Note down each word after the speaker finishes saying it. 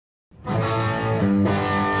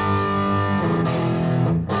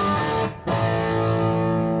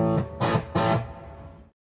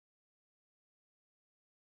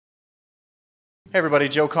Hey everybody,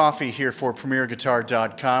 Joe Coffey here for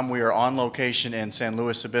PremierGuitar.com. We are on location in San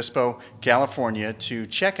Luis Obispo, California to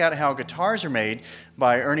check out how guitars are made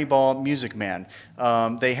by Ernie Ball Music Man.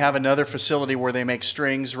 They have another facility where they make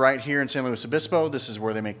strings right here in San Luis Obispo. This is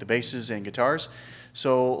where they make the basses and guitars.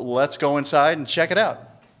 So let's go inside and check it out.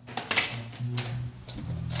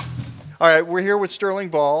 All right, we're here with Sterling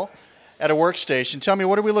Ball at a workstation. Tell me,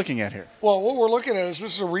 what are we looking at here? Well, what we're looking at is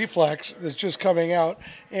this is a reflex that's just coming out,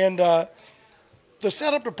 and the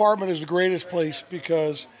setup department is the greatest place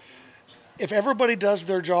because if everybody does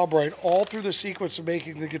their job right, all through the sequence of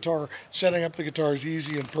making the guitar, setting up the guitar is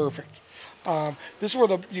easy and perfect. This is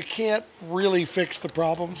where you can't really fix the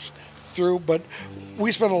problems through, but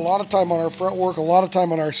we spend a lot of time on our front work, a lot of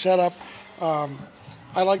time on our setup.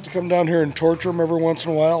 I like to come down here and torture them every once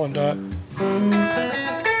in a while, and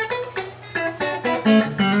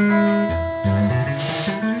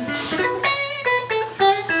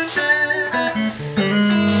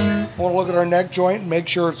want to look at our neck joint and make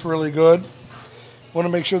sure it's really good. Want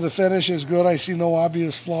to make sure the finish is good. I see no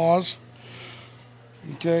obvious flaws.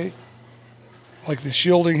 Okay, like the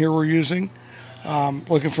shielding here we're using.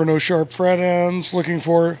 Looking for no sharp fret ends. Looking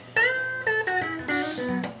for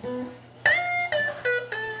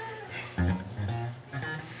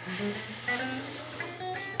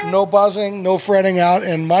no buzzing, no fretting out,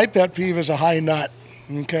 and my pet peeve is a high nut.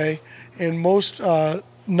 Okay, and most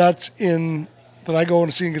nuts that I go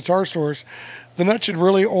and see in guitar stores, the nut should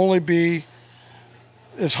really only be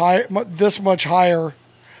this much higher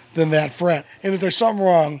than that fret. And if there's something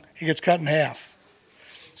wrong, it gets cut in half.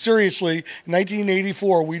 Seriously, in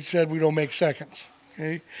 1984, we said we don't make seconds.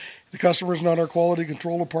 Okay? The customer's not our quality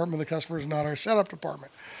control department. The customer's not our setup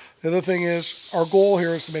department. The other thing is, our goal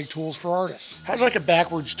here is to make tools for artists. How's like a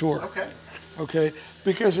backwards tour? Okay. Okay,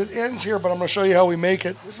 because it ends here, but I'm going to show you how we make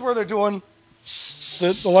it. This is where they're doing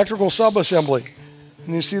the electrical sub-assembly.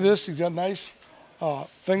 And you see this? You've got nice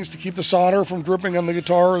things to keep the solder from dripping on the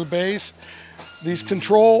guitar or the bass. These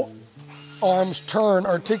control arms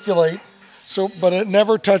articulate, but it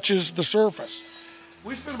never touches the surface.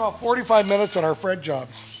 We spend about 45 minutes on our fret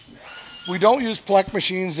jobs. We don't use Plek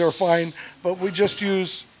machines, they're fine, but we just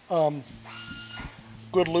use good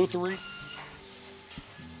lutherie.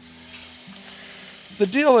 The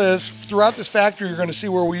deal is, throughout this factory, you're going to see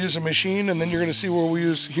where we use a machine, and then you're going to see where we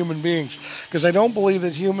use human beings. Because I don't believe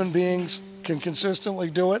that human beings can consistently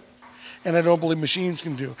do it, and I don't believe machines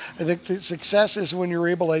can do. I think the success is when you're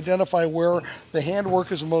able to identify where the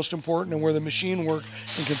handwork is the most important and where the machine work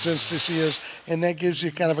and consistency is, and that gives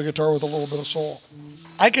you kind of a guitar with a little bit of soul.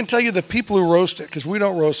 I can tell you the people who roast it, because we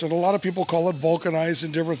don't roast it. A lot of people call it vulcanized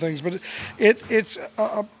and different things, but it's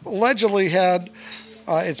allegedly had...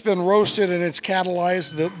 it's been roasted and it's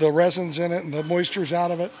catalyzed, the resins in it and the moisture's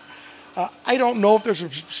out of it. I don't know if there's a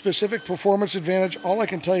specific performance advantage. All I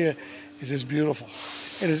can tell you is it's beautiful.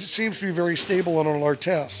 And it seems to be very stable in all our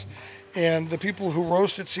tests. And the people who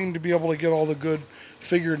roast it seem to be able to get all the good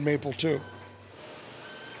figured maple too.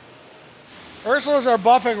 Ursula's our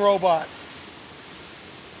buffing robot.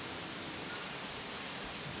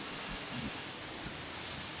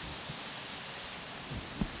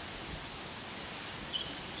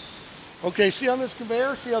 Okay, see on this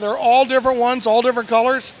conveyor, see how they're all different ones, all different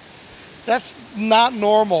colors? That's not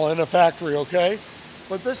normal in a factory, okay?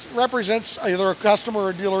 But this represents either a customer or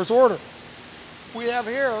a dealer's order. We have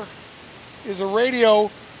here is a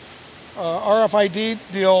radio RFID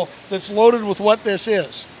deal that's loaded with what this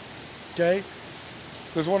is, okay?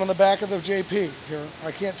 There's one on the back of the JP here.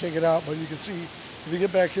 I can't take it out, but you can see, if you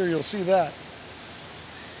get back here, you'll see that.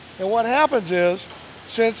 And what happens is,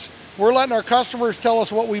 since we're letting our customers tell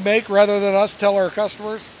us what we make rather than us tell our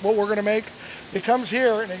customers what we're going to make, it comes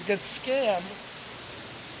here and it gets scanned.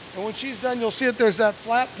 And when she's done, you'll see that there's that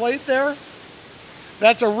flat plate there.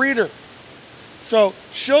 That's a reader. So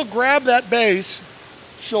she'll grab that bass,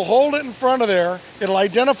 she'll hold it in front of there, it'll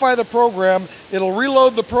identify the program, it'll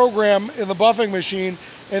reload the program in the buffing machine,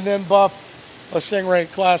 and then buff a Stingray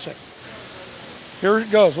Classic. Here it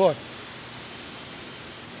goes, look.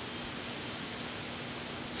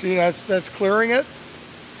 See, that's clearing it.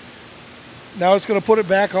 Now it's going to put it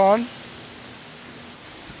back on.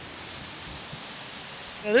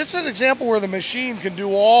 Now this is an example where the machine can do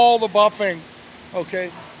all the buffing, okay?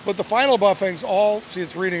 But the final buffing's all, see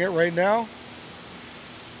it's reading it right now.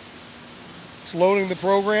 It's loading the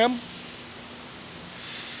program.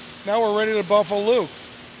 Now we're ready to buff a loop.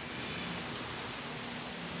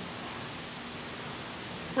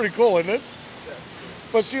 Pretty cool, isn't it?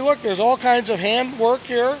 But see, look, there's all kinds of hand work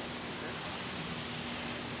here.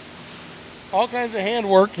 all kinds of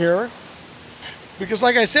handwork here. Because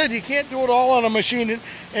like I said, you can't do it all on a machine,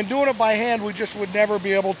 and doing it by hand, we just would never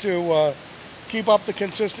be able to keep up the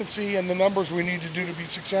consistency and the numbers we need to do to be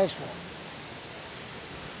successful.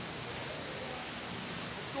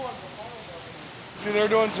 See, they're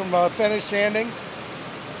doing some finish sanding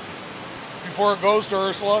before it goes to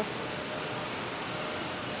Ursula.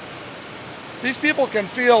 These people can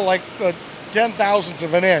feel like the 10,000ths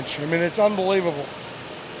of an inch. I mean, it's unbelievable.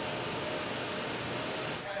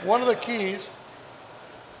 One of the keys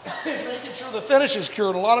is making sure the finish is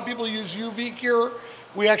cured. A lot of people use UV cure.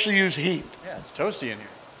 We actually use heat. Yeah, it's toasty in here.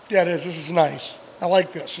 Yeah, it is. This is nice. I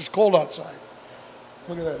like this. It's cold outside.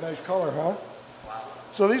 Look at that nice color, huh? Wow.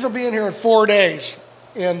 So these will be in here in 4 days.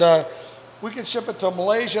 And we can ship it to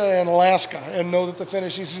Malaysia and Alaska and know that the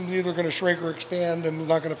finish isn't either going to shrink or expand and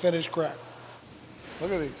not going to finish crack.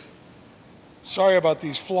 Look at these. Sorry about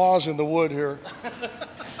these flaws in the wood here.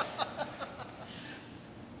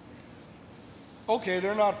 Okay,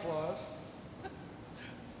 they're not flaws.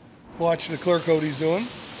 Watch the clear coat he's doing.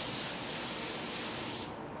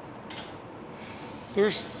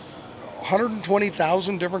 There's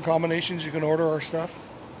 120,000 different combinations you can order our stuff,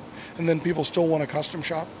 and then people still want a custom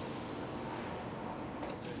shop.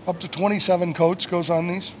 Up to 27 coats goes on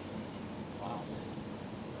these. Wow.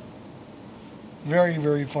 Very,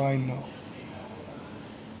 very fine though.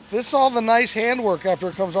 This is all the nice handwork after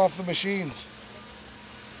it comes off the machines.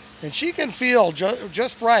 And she can feel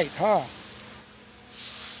just right, huh?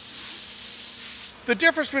 The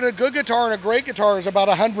difference between a good guitar and a great guitar is about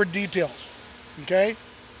 100 details, okay?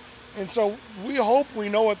 And so we hope we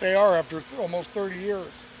know what they are after almost 30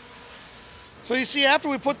 years. So you see, after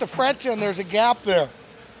we put the frets in, there's a gap there.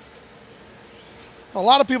 A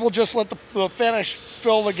lot of people just let the finish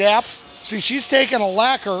fill the gap. See, she's taking a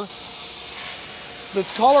lacquer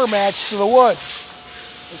that's color matched to the wood.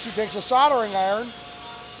 And she takes a soldering iron.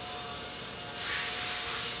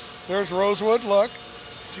 There's rosewood, look.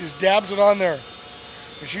 She just dabs it on there.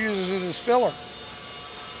 And she uses it as filler.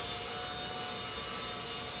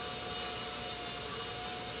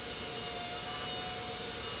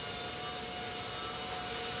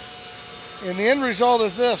 And the end result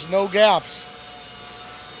is this, no gaps.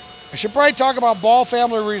 I should probably talk about Ball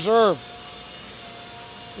Family Reserve.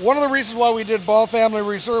 One of the reasons why we did Ball Family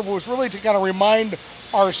Reserve was really to kind of remind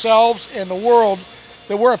ourselves and the world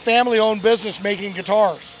that we're a family-owned business making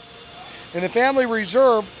guitars. And the Family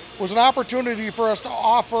Reserve was an opportunity for us to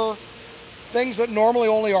offer things that normally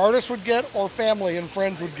only artists would get or family and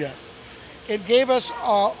friends would get. It gave us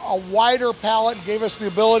a wider palette and gave us the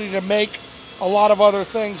ability to make a lot of other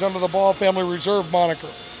things under the Ball Family Reserve moniker.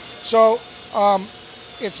 So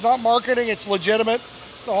it's not marketing, it's legitimate.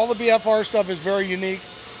 All the BFR stuff is very unique.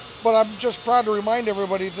 But I'm just proud to remind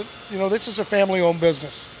everybody that, you know, this is a family-owned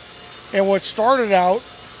business. And what started out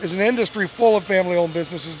as an industry full of family-owned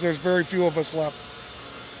businesses, there's very few of us left.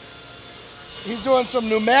 He's doing some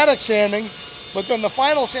pneumatic sanding, but then the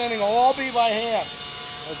final sanding will all be by hand,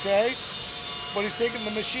 okay? But he's taking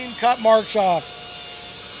the machine cut marks off.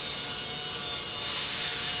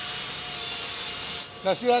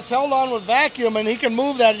 Now see, that's held on with vacuum, and he can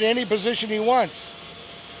move that in any position he wants.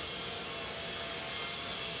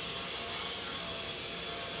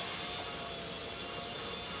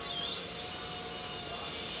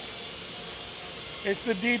 It's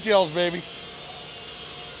the details, baby.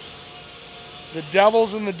 The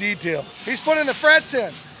devil's in the details. He's putting the frets in.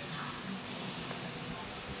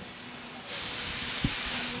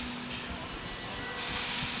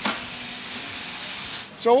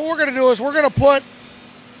 So what we're going to do is we're going to put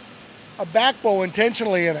a back bow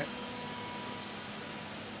intentionally in it.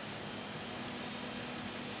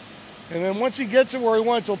 And then once he gets it where he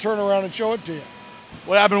wants, he'll turn around and show it to you.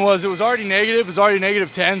 What happened was it was already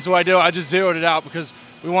 -10, so I just zeroed it out because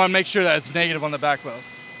we want to make sure that it's negative on the back bow.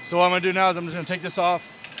 So what I'm going to do now is I'm just going to take this off.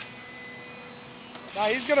 Now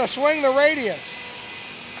he's going to swing the radius.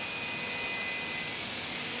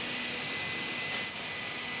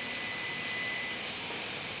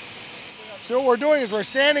 So what we're doing is we're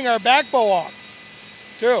sanding our back bow off,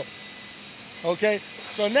 too. Okay,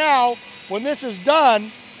 so now when this is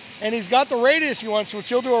done and he's got the radius he wants, which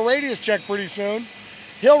he'll do a radius check pretty soon,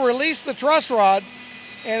 he'll release the truss rod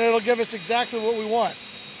and it'll give us exactly what we want.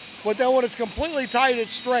 But then when it's completely tight,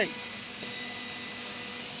 it's straight.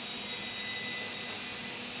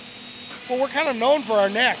 Well, we're kind of known for our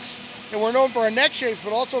necks. And we're known for our neck shapes,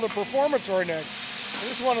 but also the performance of our necks.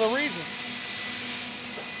 And this is one of the reasons.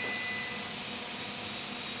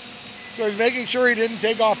 So he's making sure he didn't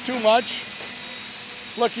take off too much.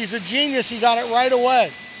 Look, he's a genius. He got it right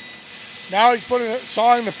away. Now he's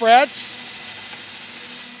sawing the frets.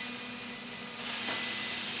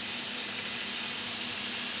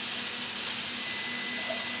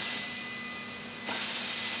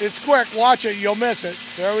 It's quick. Watch it. You'll miss it.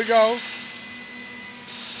 There we go.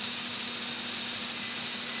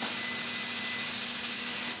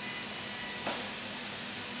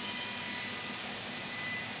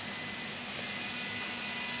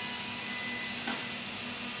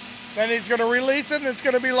 Then he's going to release it, and it's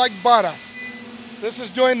going to be like butter. This is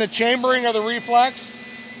doing the chambering of the reflex.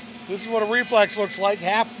 This is what a reflex looks like.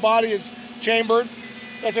 Half body is chambered.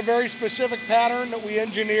 That's a very specific pattern that we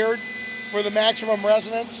engineered for the maximum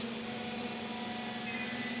resonance.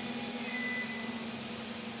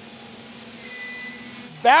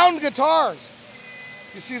 Bound guitars.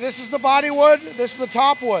 You see, this is the body wood, this is the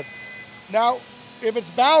top wood. Now, if it's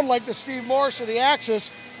bound like the Steve Morse or the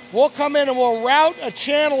Axis, we'll come in and we'll route a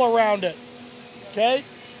channel around it, okay?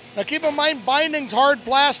 Now keep in mind, binding's hard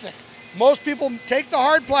plastic. Most people take the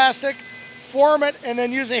hard plastic, form it, and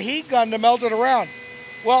then use a heat gun to melt it around.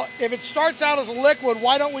 Well, if it starts out as a liquid,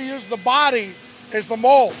 why don't we use the body as the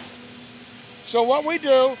mold? So what we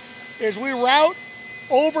do is we route,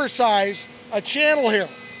 oversize a channel here.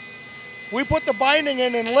 We put the binding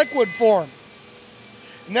in liquid form.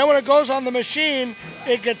 And then when it goes on the machine,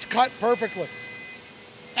 it gets cut perfectly.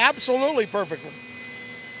 Absolutely perfectly.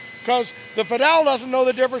 Because the Fidel doesn't know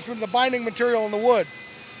the difference between the binding material and the wood.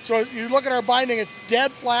 So you look at our binding, it's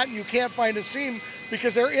dead flat and you can't find a seam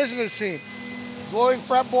because there isn't a seam. Glowing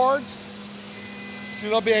fretboards. So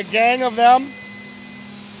there'll be a gang of them.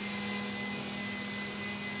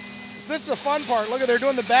 So this is the fun part. Look at, they're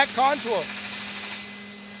doing the back contour.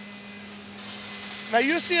 Now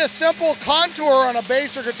you see a simple contour on a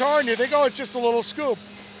bass or guitar and you think, oh, it's just a little scoop.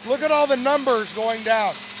 Look at all the numbers going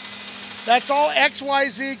down. That's all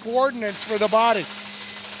XYZ coordinates for the body.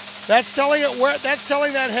 That's telling it where, that's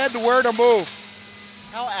telling that head to where to move.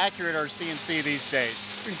 How accurate are CNC these days?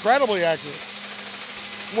 Incredibly accurate.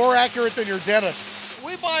 More accurate than your dentist.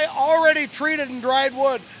 We buy already treated and dried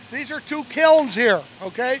wood. These are 2 kilns here,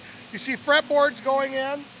 okay? You see fretboards going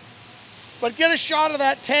in, but get a shot of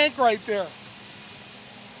that tank right there.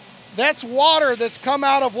 That's water that's come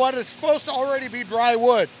out of what is supposed to already be dry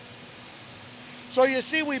wood. So you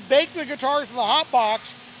see, we bake the guitars in the hot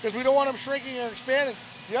box because we don't want them shrinking or expanding.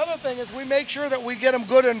 The other thing is we make sure that we get them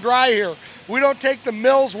good and dry here. We don't take the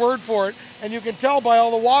mill's word for it, and you can tell by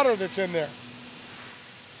all the water that's in there.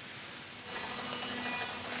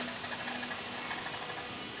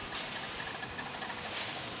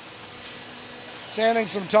 Sanding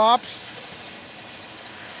some tops.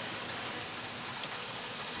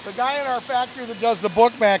 The guy in our factory that does the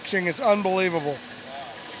book matching is unbelievable.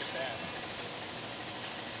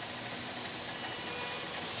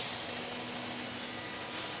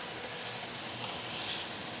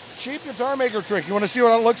 Cheap guitar maker trick. You want to see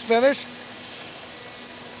what it looks finished?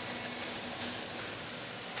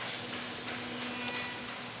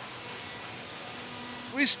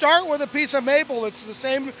 We start with a piece of maple that's the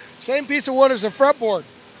same piece of wood as a fretboard.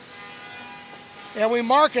 And we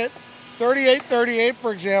mark it 3838,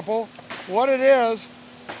 for example. What it is,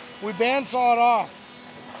 we bandsaw it off.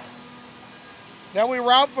 Then we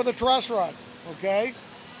route for the truss rod, okay?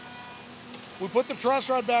 We put the truss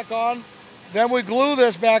rod back on, then we glue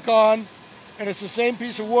this back on, and it's the same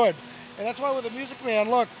piece of wood. And that's why with the Music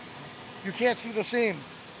Man, look, you can't see the seam.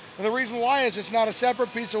 And the reason why is it's not a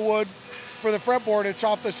separate piece of wood for the fretboard, it's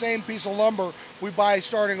off the same piece of lumber we buy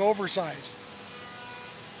starting oversized.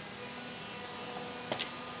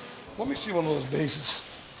 Let me see one of those basses.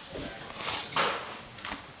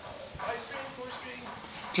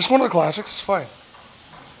 Just one of the classics, it's fine.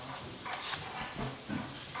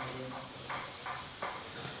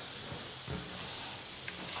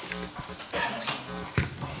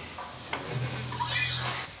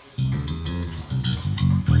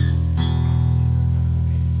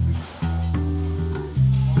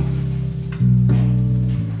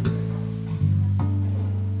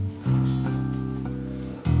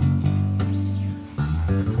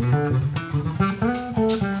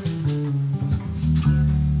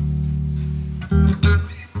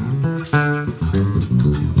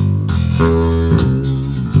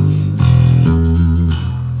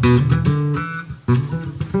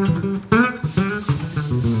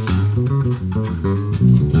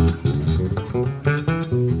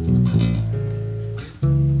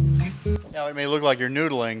 It may look like you're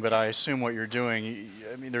noodling, but I assume what you're doing,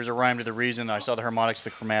 I mean, there's a rhyme to the reason. I saw the harmonics,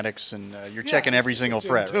 the chromatics, and you're checking every single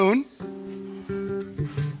fret. Tune.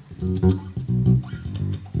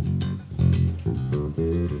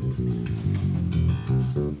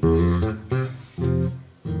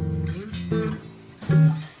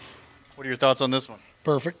 What are your thoughts on this one?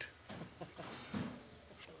 Perfect.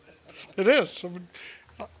 It is.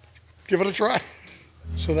 Give it a try.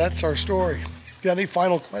 So that's our story. Got any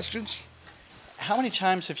final questions? How many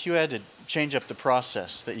times have you had to change up the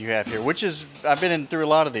process that you have here? Which is, I've been through a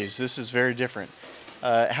lot of these. This is very different.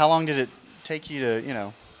 How long did it take you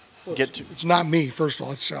to, get to? It's not me, first of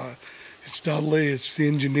all. It's Dudley, it's the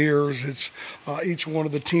engineers, it's each one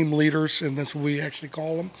of the team leaders, and that's what we actually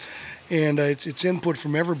call them. And it's input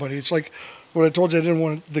from everybody. It's like what I told you. I didn't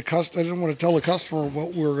want to tell the customer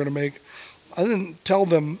what we were going to make. I didn't tell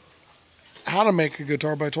them how to make a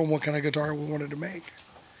guitar, but I told them what kind of guitar we wanted to make.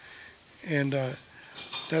 And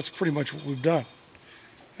that's pretty much what we've done.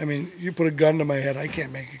 I mean, you put a gun to my head, I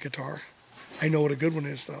can't make a guitar. I know what a good one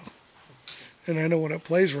is, though. And I know when it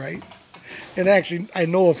plays right. And actually, I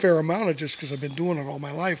know a fair amount of just because I've been doing it all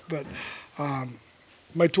my life. But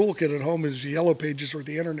my toolkit at home is the Yellow Pages or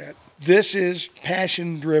the internet. This is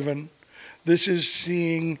passion-driven. This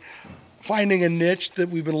is finding a niche that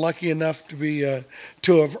we've been lucky enough to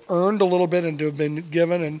have earned a little bit and to have been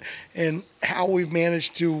given, and how we've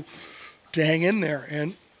managed to hang in there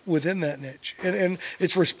and within that niche. And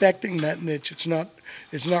it's respecting that niche. It's not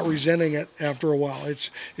resenting it after a while.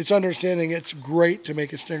 It's understanding it's great to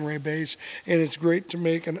make a Stingray bass, and it's great to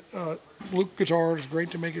make a Luke guitar. It's great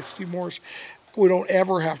to make a Steve Morse. We don't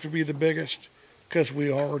ever have to be the biggest because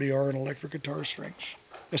we already are in electric guitar strings.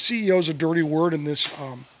 A CEO is a dirty word in this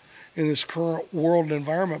current world and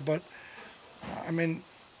environment, but I mean,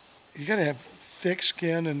 you got to have thick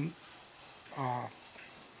skin and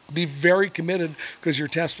be very committed because you're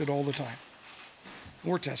tested all the time.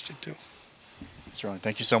 We're tested too. That's right.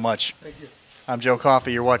 Thank you so much. Thank you. I'm Joe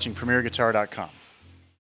Coffey. You're watching PremierGuitar.com.